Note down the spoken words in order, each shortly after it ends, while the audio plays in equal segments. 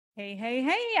Hey, hey,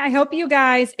 hey. I hope you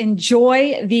guys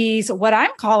enjoy these, what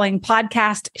I'm calling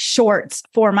podcast shorts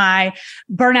for my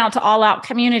Burnout to All Out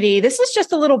community. This is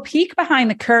just a little peek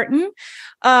behind the curtain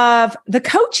of the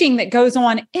coaching that goes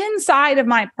on inside of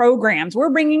my programs. We're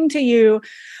bringing to you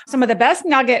some of the best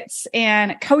nuggets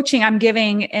and coaching I'm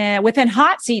giving within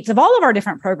hot seats of all of our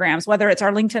different programs, whether it's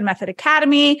our LinkedIn Method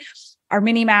Academy, our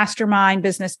mini mastermind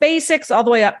business basics, all the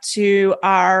way up to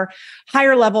our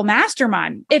higher level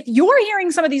mastermind. If you're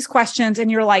hearing some of these questions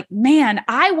and you're like, man,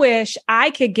 I wish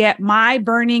I could get my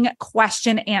burning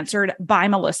question answered by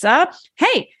Melissa.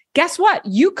 Hey, guess what?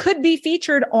 You could be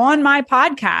featured on my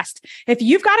podcast. If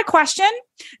you've got a question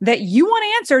that you want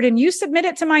answered and you submit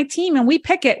it to my team and we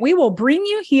pick it, we will bring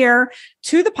you here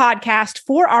to the podcast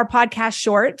for our podcast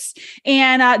shorts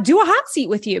and do a hot seat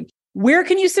with you. Where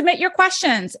can you submit your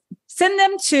questions? Send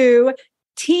them to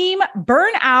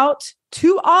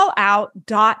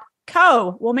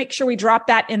teamburnouttooallout.co. We'll make sure we drop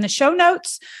that in the show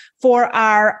notes for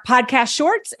our podcast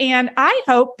shorts. And I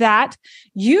hope that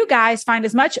you guys find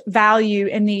as much value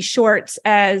in these shorts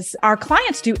as our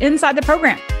clients do inside the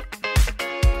program.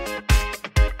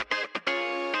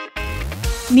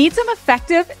 Need some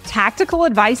effective, tactical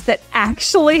advice that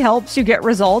actually helps you get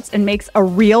results and makes a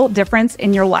real difference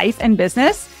in your life and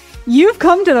business? You've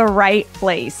come to the right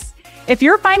place. If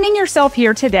you're finding yourself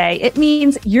here today, it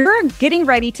means you're getting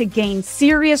ready to gain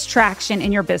serious traction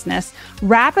in your business,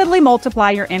 rapidly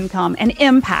multiply your income and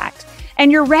impact,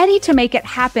 and you're ready to make it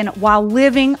happen while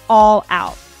living all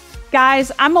out.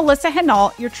 Guys, I'm Melissa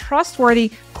Hinault, your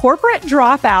trustworthy corporate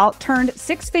dropout turned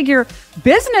six-figure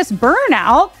business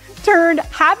burnout turned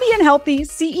happy and healthy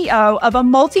CEO of a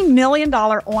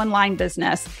multi-million-dollar online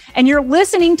business. And you're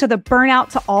listening to the Burnout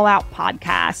to All Out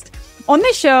podcast. On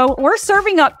this show, we're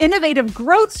serving up innovative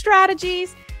growth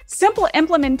strategies, simple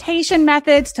implementation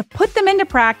methods to put them into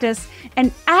practice,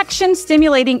 and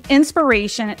action-stimulating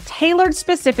inspiration tailored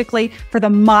specifically for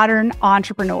the modern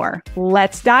entrepreneur.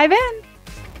 Let's dive in.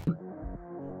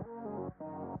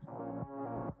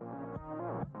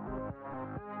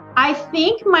 I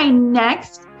think my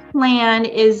next plan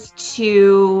is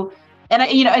to, and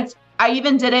I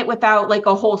even did it without like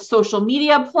a whole social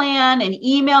media plan and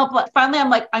email. But finally, I'm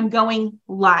like, I'm going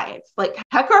live, like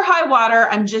heck or high water.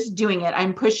 I'm just doing it.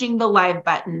 I'm pushing the live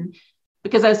button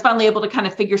because I was finally able to kind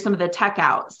of figure some of the tech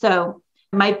out. So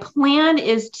my plan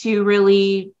is to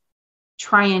really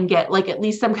try and get like at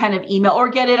least some kind of email or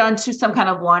get it onto some kind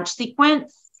of launch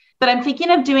sequence. But I'm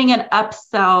thinking of doing an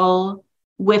upsell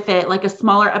with it, like a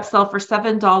smaller upsell for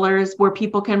 $7 where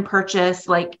people can purchase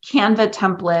like Canva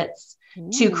templates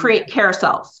to create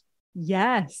carousels.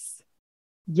 Yes.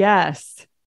 Yes.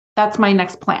 That's my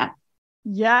next plan.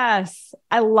 Yes.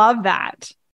 I love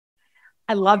that.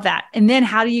 I love that. And then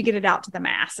how do you get it out to the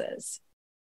masses?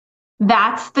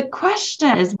 That's the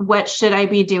question, is what should I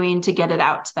be doing to get it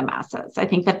out to the masses? I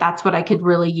think that that's what I could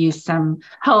really use some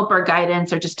help or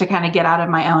guidance or just to kind of get out of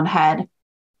my own head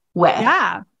with.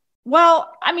 Yeah.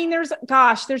 Well, I mean, there's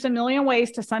a million ways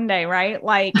to Sunday, right?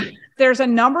 Like there's a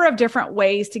number of different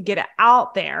ways to get it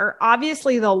out there.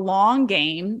 Obviously, the long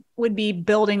game would be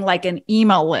building like an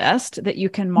email list that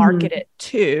you can market it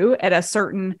to at a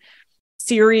certain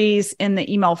series in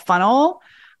the email funnel.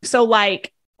 So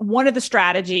like one of the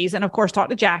strategies, and of course, talk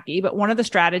to Jackie, but one of the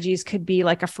strategies could be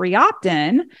like a free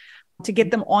opt-in to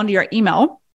get them onto your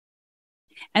email.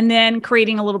 And then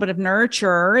creating a little bit of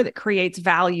nurture that creates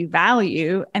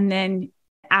value. And then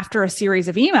after a series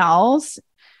of emails,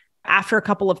 after a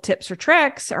couple of tips or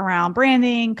tricks around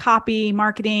branding, copy,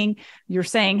 marketing, you're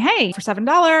saying, hey, for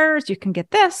 $7, you can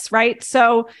get this, right?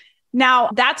 So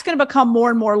now that's going to become more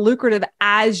and more lucrative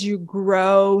as you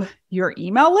grow your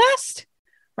email list,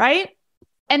 right?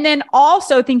 And then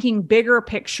also thinking bigger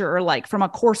picture, like from a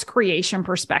course creation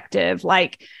perspective,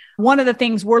 like one of the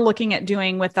things we're looking at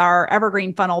doing with our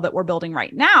evergreen funnel that we're building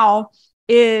right now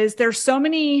is there's so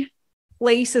many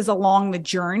places along the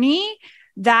journey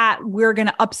that we're going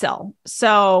to upsell.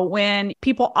 So when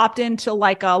people opt into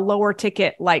like a lower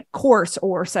ticket, like course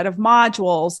or set of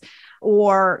modules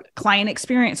or client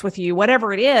experience with you,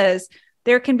 whatever it is,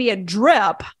 there can be a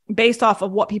drip based off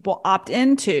of what people opt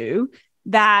into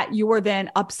that you are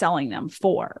then upselling them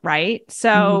for, right?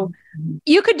 So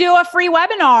you could do a free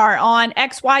webinar on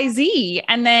XYZ,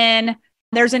 and then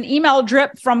there's an email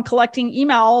drip from collecting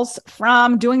emails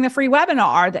from doing the free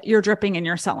webinar that you're dripping and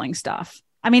you're selling stuff.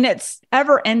 I mean, it's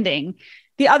ever ending.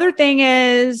 The other thing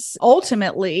is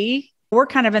ultimately, we're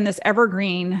kind of in this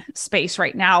evergreen space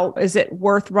right now. Is it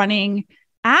worth running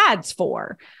ads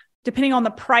for? Depending on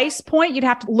the price point, you'd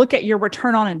have to look at your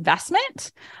return on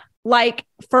investment. Like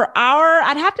for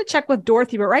I'd have to check with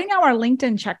Dorothy, but right now our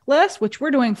LinkedIn checklist, which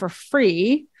we're doing for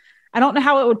free, I don't know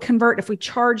how it would convert if we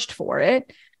charged for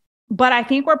it, but I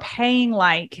think we're paying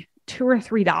like $2 or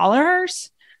 $3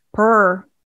 per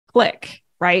click,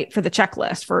 right? For the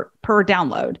checklist per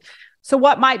download. So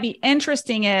what might be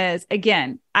interesting is,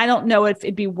 again, I don't know if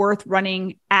it'd be worth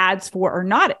running ads for or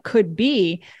not. It could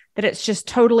be that it's just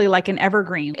totally like an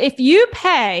evergreen. If you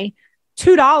pay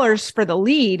 $2 for the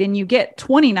lead and you get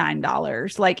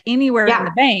 $29, like anywhere in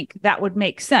the bank, that would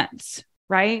make sense,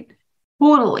 right?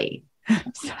 Totally.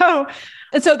 So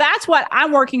that's what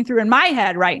I'm working through in my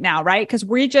head right now, right? Because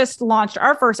we just launched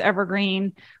our first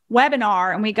evergreen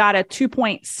webinar and we got a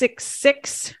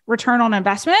 2.66 return on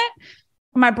investment.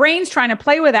 My brain's trying to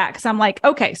play with that because I'm like,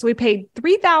 okay, so we paid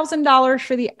 $3,000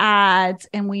 for the ads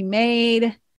and we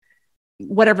made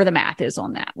whatever the math is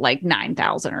on that, like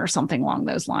 9,000 or something along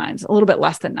those lines, a little bit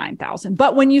less than 9,000.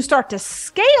 But when you start to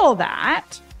scale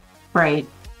that, right,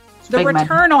 the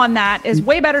return on that is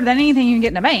way better than anything you can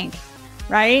get in a bank,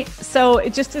 right? So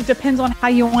it depends on how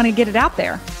you want to get it out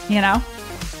there, you know?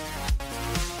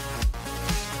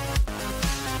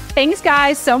 Thanks,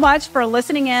 guys, so much for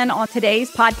listening in on today's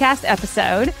podcast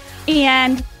episode.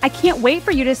 And I can't wait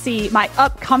for you to see my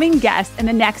upcoming guest in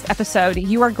the next episode.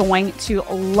 You are going to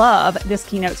love this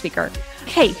keynote speaker.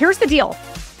 Hey, here's the deal.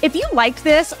 If you liked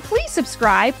this, please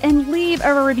subscribe and leave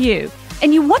a review.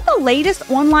 And you want the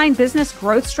latest online business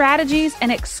growth strategies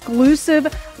and exclusive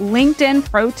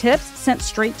LinkedIn pro tips sent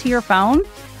straight to your phone?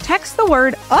 Text the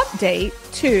word update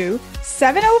to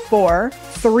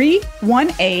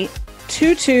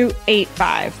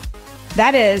 704-318-2285.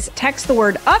 That is, text the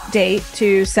word update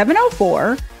to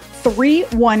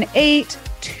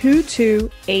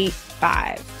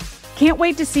 704-318-2285. Can't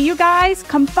wait to see you guys.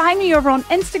 Come find me over on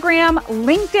Instagram,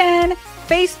 LinkedIn,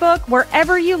 Facebook,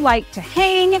 wherever you like to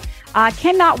hang.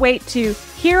 Cannot wait to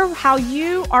hear how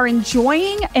you are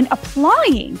enjoying and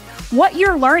applying what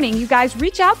you're learning. You guys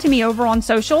reach out to me over on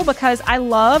social because I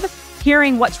love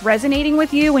hearing what's resonating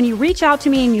with you. When you reach out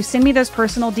to me and you send me those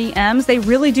personal DMs, they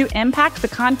really do impact the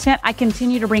content I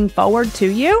continue to bring forward to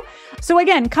you. So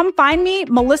again, come find me,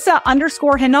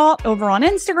 Melissa_Hinault over on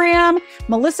Instagram,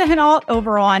 Melissa Hinault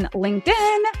over on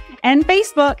LinkedIn and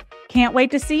Facebook. Can't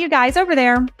wait to see you guys over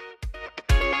there.